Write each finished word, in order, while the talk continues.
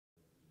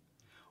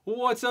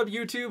What's up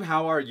YouTube?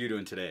 How are you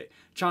doing today?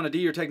 Chana D,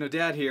 your Techno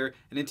Dad here,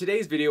 and in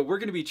today's video we're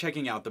going to be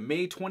checking out the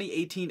May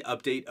 2018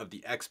 update of the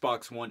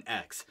Xbox One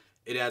X.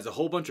 It has a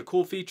whole bunch of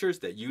cool features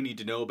that you need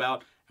to know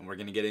about, and we're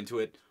going to get into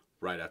it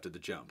right after the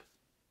jump.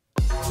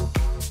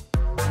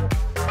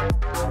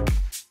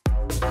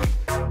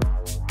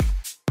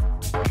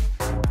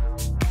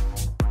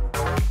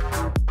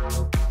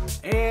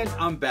 And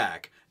I'm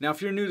back. Now if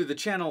you're new to the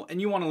channel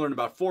and you want to learn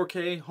about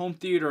 4K, home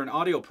theater, and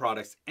audio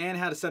products and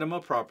how to set them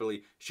up properly,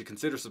 you should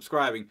consider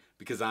subscribing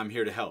because I'm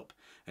here to help.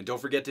 And don't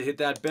forget to hit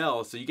that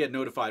bell so you get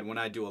notified when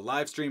I do a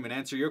live stream and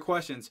answer your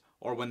questions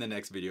or when the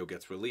next video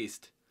gets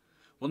released.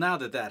 Well, now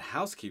that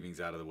housekeeping's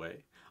out of the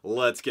way,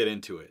 let's get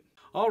into it.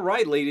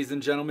 Alright ladies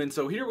and gentlemen,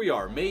 so here we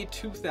are, May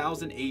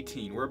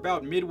 2018. We're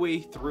about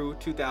midway through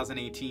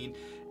 2018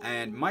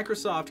 and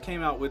Microsoft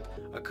came out with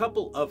a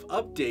couple of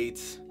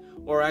updates,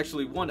 or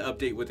actually one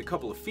update with a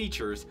couple of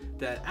features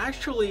that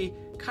actually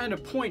kind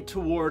of point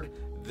toward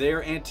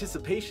their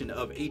anticipation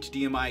of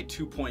HDMI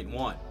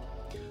 2.1.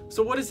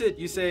 So what is it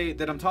you say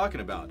that I'm talking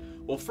about?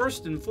 Well,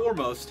 first and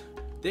foremost,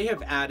 they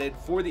have added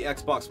for the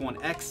Xbox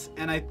One X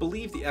and I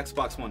believe the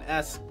Xbox One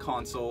S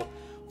console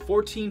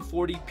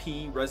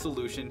 1440p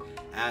resolution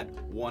at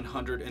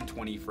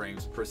 120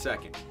 frames per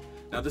second.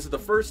 Now this is the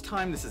first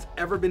time this has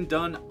ever been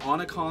done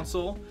on a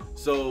console,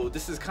 so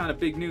this is kind of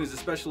big news,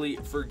 especially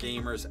for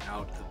gamers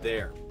out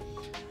there.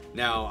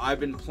 Now I've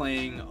been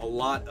playing a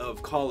lot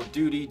of Call of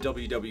Duty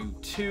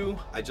WW2.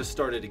 I just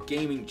started a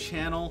gaming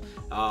channel.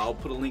 I'll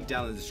put a link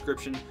down in the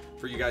description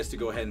for you guys to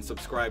go ahead and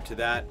subscribe to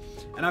that.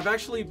 And I've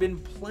actually been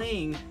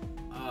playing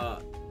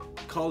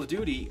Call of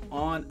Duty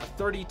on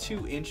a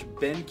 32-inch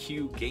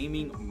BenQ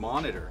gaming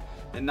monitor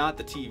and not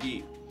the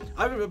TV.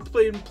 I've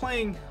been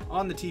playing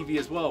on the TV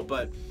as well,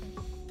 but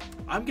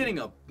I'm getting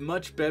a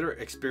much better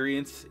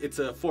experience. It's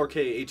a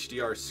 4K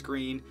HDR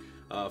screen,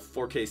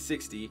 4K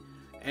 60,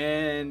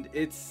 and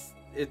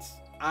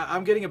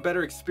I'm getting a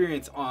better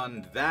experience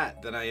on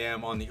that than I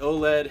am on the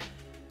OLED.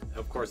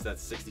 Of course,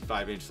 that's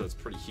 65-inch, so it's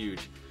pretty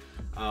huge.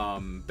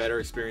 Better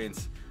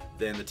experience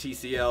than the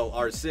TCL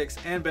R6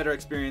 and better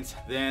experience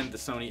than the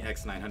Sony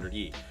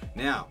X900E.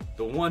 Now,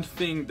 the one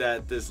thing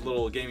that this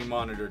little gaming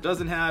monitor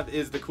doesn't have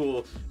is the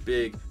cool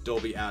big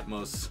Dolby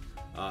Atmos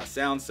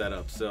sound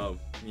setup. So,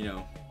 you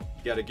know,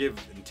 you gotta give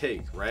and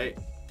take, right?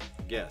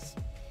 I guess.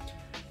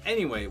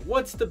 Anyway,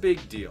 what's the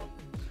big deal?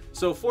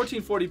 So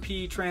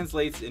 1440p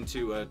translates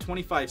into a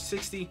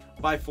 2560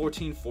 by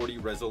 1440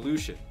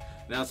 resolution.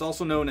 Now it's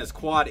also known as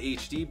Quad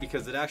HD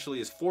because it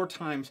actually is 4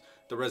 times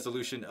the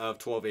resolution of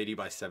 1280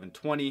 by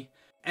 720,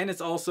 and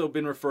it's also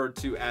been referred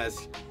to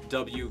as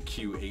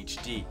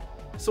WQHD.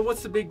 So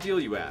what's the big deal,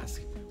 you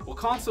ask? Well,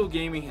 console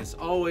gaming has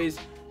always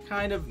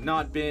kind of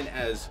not been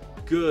as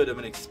good of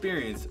an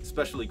experience,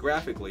 especially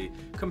graphically,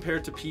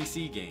 compared to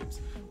PC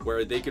games,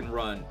 where they can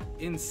run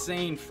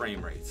insane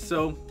frame rates.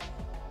 So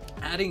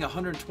adding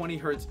 120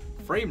 Hz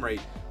frame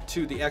rate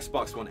to the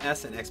Xbox One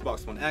S and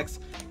Xbox One X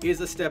is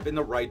a step in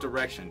the right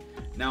direction.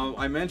 Now,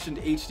 I mentioned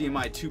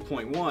HDMI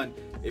 2.1.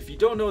 If you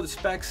don't know the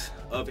specs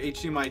of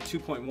HDMI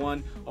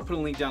 2.1, I'll put a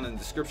link down in the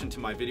description to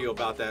my video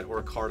about that or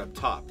a card up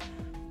top.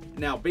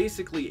 Now,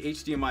 basically,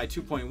 HDMI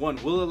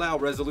 2.1 will allow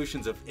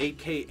resolutions of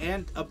 8K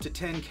and up to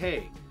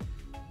 10K.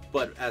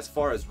 But as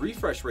far as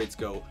refresh rates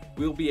go,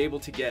 we'll be able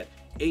to get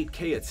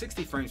 8K at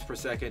 60 frames per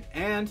second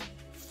and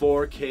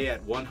 4K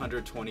at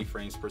 120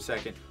 frames per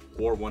second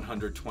or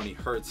 120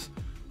 Hertz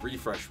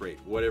refresh rate,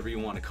 whatever you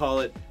want to call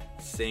it,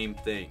 same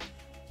thing.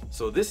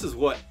 So this is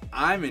what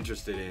I'm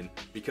interested in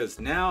because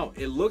now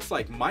it looks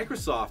like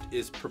Microsoft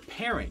is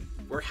preparing.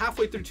 We're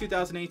halfway through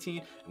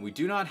 2018 and we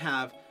do not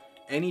have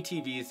any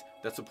TVs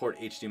that support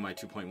HDMI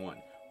 2.1.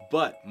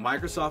 But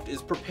Microsoft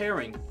is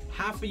preparing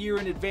half a year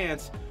in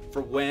advance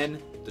for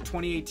when the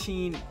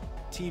 2018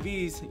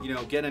 TVs, you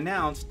know, get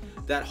announced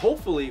that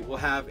hopefully will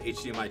have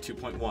HDMI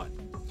 2.1.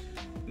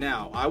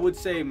 Now, I would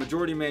say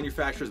majority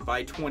manufacturers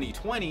by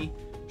 2020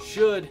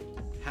 should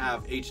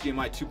have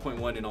HDMI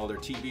 2.1 in all their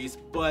TVs,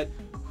 but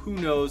who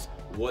knows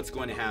what's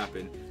going to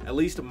happen. At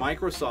least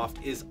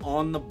Microsoft is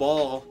on the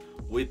ball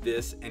with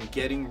this and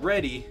getting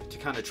ready to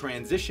kind of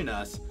transition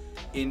us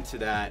into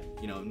that,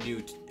 you know,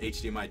 new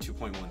HDMI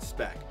 2.1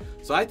 spec.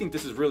 So I think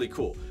this is really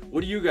cool.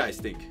 What do you guys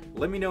think?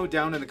 Let me know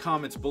down in the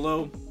comments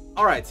below.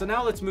 Alright, so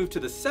now let's move to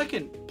the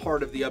second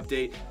part of the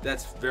update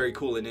that's very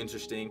cool and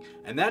interesting,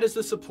 and that is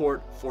the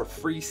support for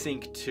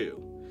FreeSync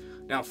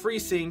 2. Now,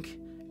 FreeSync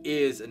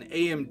is an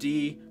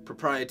AMD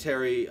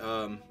proprietary,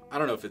 I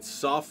don't know if it's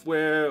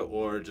software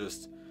or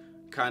just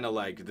kind of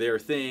like their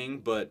thing,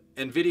 but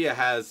NVIDIA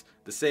has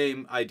the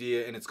same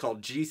idea and it's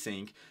called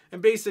G-Sync,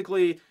 and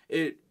basically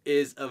it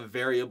is a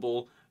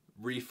variable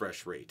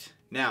refresh rate.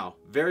 Now,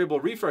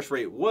 variable refresh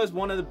rate was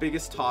one of the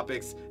biggest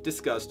topics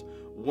discussed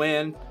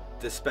when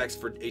the specs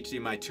for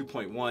HDMI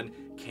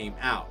 2.1 came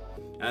out.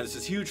 Now this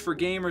is huge for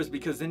gamers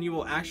because then you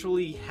will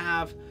actually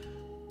have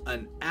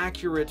an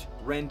accurate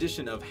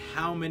rendition of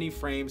how many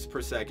frames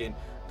per second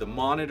the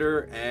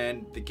monitor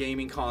and the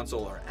gaming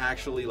console are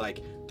actually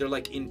like, they're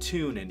like in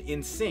tune and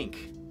in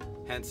sync.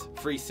 Hence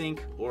FreeSync,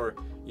 or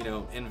you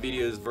know,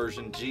 NVIDIA's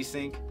version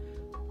G-Sync,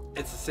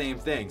 it's the same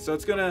thing. So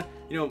it's gonna,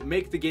 you know,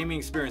 make the gaming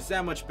experience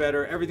that much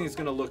better. Everything's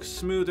gonna look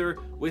smoother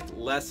with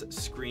less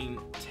screen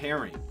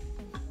tearing.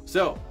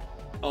 So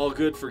all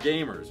good for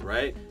gamers,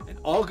 right? And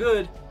all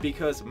good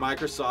because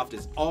Microsoft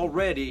is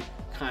already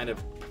kind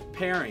of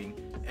preparing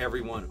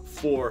everyone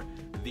for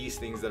these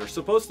things that are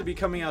supposed to be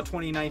coming out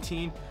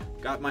 2019.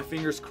 Got my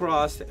fingers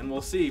crossed, and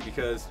we'll see,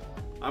 because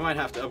I might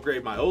have to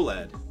upgrade my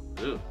OLED.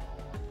 Ugh.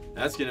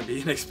 That's gonna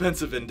be an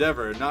expensive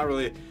endeavor. Not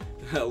really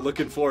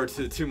looking forward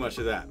to too much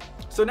of that.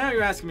 So now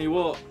you're asking me,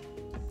 well,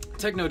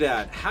 Techno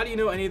Dad, how do you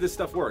know any of this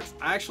stuff works?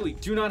 I actually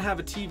do not have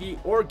a TV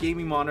or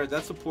gaming monitor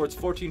that supports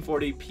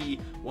 1440p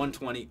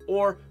 120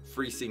 or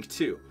FreeSync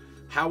 2.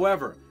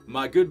 However,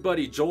 my good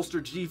buddy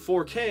Jolster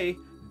G4K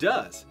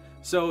does.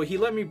 So he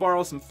let me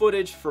borrow some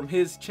footage from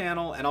his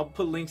channel, and I'll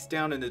put links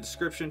down in the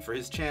description for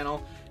his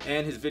channel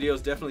and his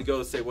videos. Definitely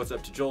go say what's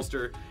up to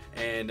Jolster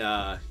and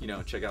you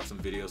know, check out some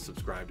videos,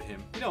 subscribe to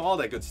him, you know, all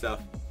that good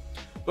stuff.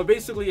 But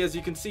basically, as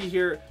you can see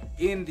here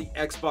in the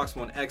Xbox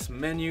One X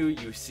menu,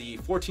 you see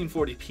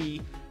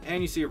 1440p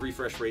and you see a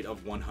refresh rate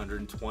of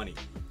 120.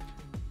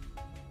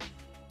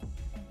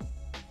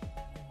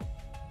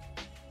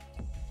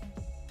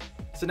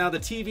 So now the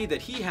TV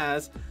that he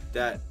has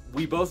that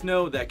we both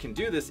know that can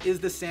do this is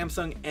the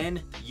Samsung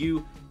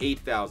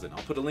NU8000.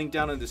 I'll put a link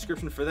down in the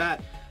description for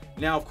that.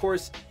 Now, of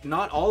course,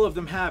 not all of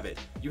them have it.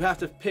 You have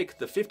to pick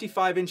the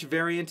 55-inch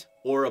variant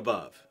or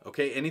above,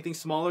 okay? Anything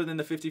smaller than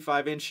the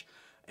 55-inch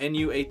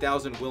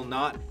NU8000 will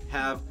not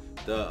have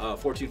the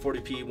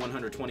 1440p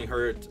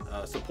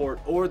 120Hz support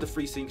or the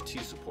FreeSync 2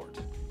 support.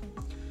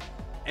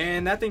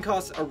 And that thing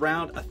costs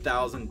around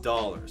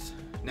 $1,000.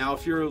 Now,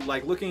 if you're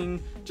like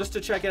looking just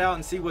to check it out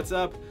and see what's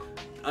up,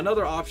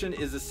 another option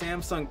is a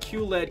Samsung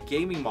QLED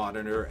gaming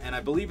monitor, and I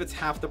believe it's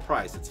half the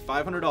price. It's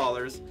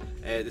 $500.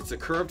 It's a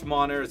curved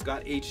monitor. It's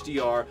got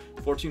HDR,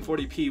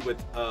 1440p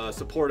with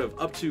support of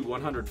up to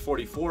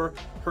 144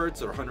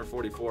 Hz or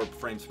 144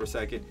 frames per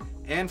second,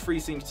 and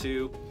FreeSync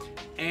 2.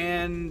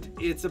 And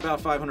it's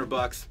about 500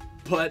 bucks,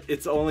 but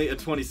it's only a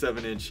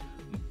 27-inch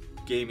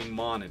gaming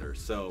monitor.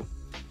 So,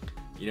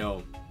 you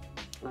know,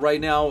 right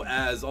now,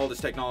 as all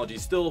this technology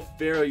is still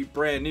very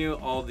brand new,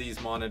 all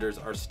these monitors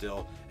are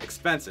still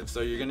expensive.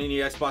 So you're gonna need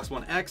Xbox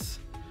One X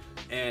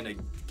and a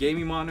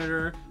gaming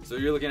monitor. So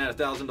you're looking at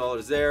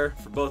 $1,000 there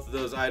for both of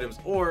those items,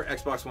 or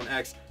Xbox One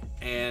X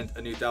and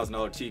a new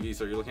 $1,000 TV.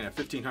 So you're looking at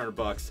 1,500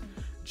 bucks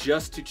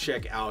just to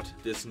check out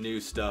this new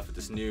stuff,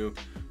 this new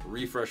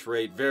refresh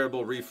rate,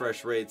 variable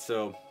refresh rate.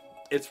 So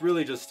it's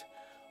really just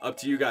up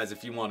to you guys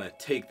if you want to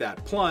take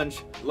that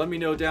plunge. Let me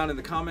know down in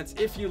the comments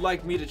if you'd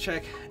like me to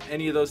check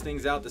any of those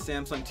things out, the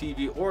Samsung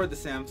TV or the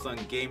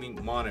Samsung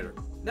gaming monitor.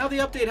 Now, the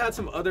update had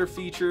some other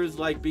features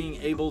like being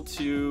able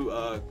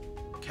to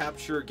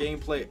capture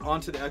gameplay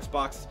onto the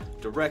Xbox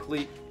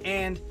directly,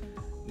 and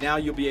now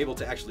you'll be able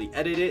to actually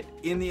edit it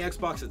in the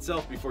Xbox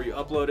itself before you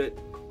upload it.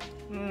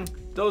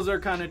 Those are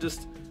kind of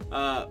just,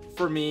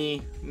 for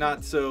me,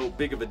 not so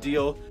big of a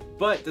deal.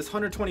 But this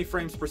 120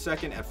 frames per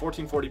second at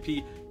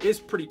 1440p is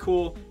pretty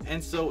cool,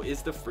 and so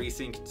is the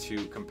FreeSync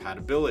 2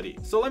 compatibility.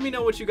 So let me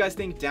know what you guys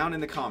think down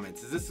in the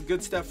comments. Is this a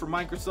good step for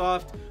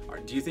Microsoft? Or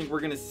do you think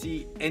we're gonna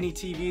see any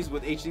TVs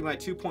with HDMI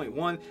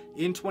 2.1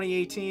 in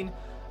 2018?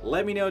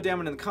 Let me know down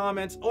in the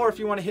comments, or if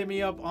you want to hit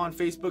me up on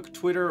Facebook,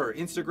 Twitter, or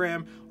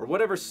Instagram, or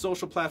whatever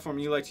social platform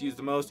you like to use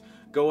the most,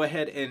 go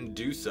ahead and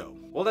do so.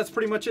 Well, that's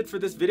pretty much it for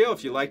this video.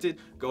 If you liked it,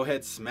 go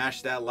ahead,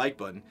 smash that like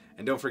button,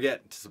 and don't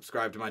forget to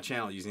subscribe to my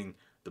channel using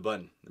the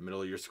button in the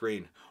middle of your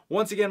screen.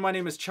 Once again, my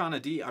name is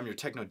Chana D. I'm your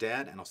Techno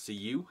Dad, and I'll see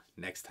you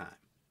next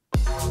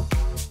time.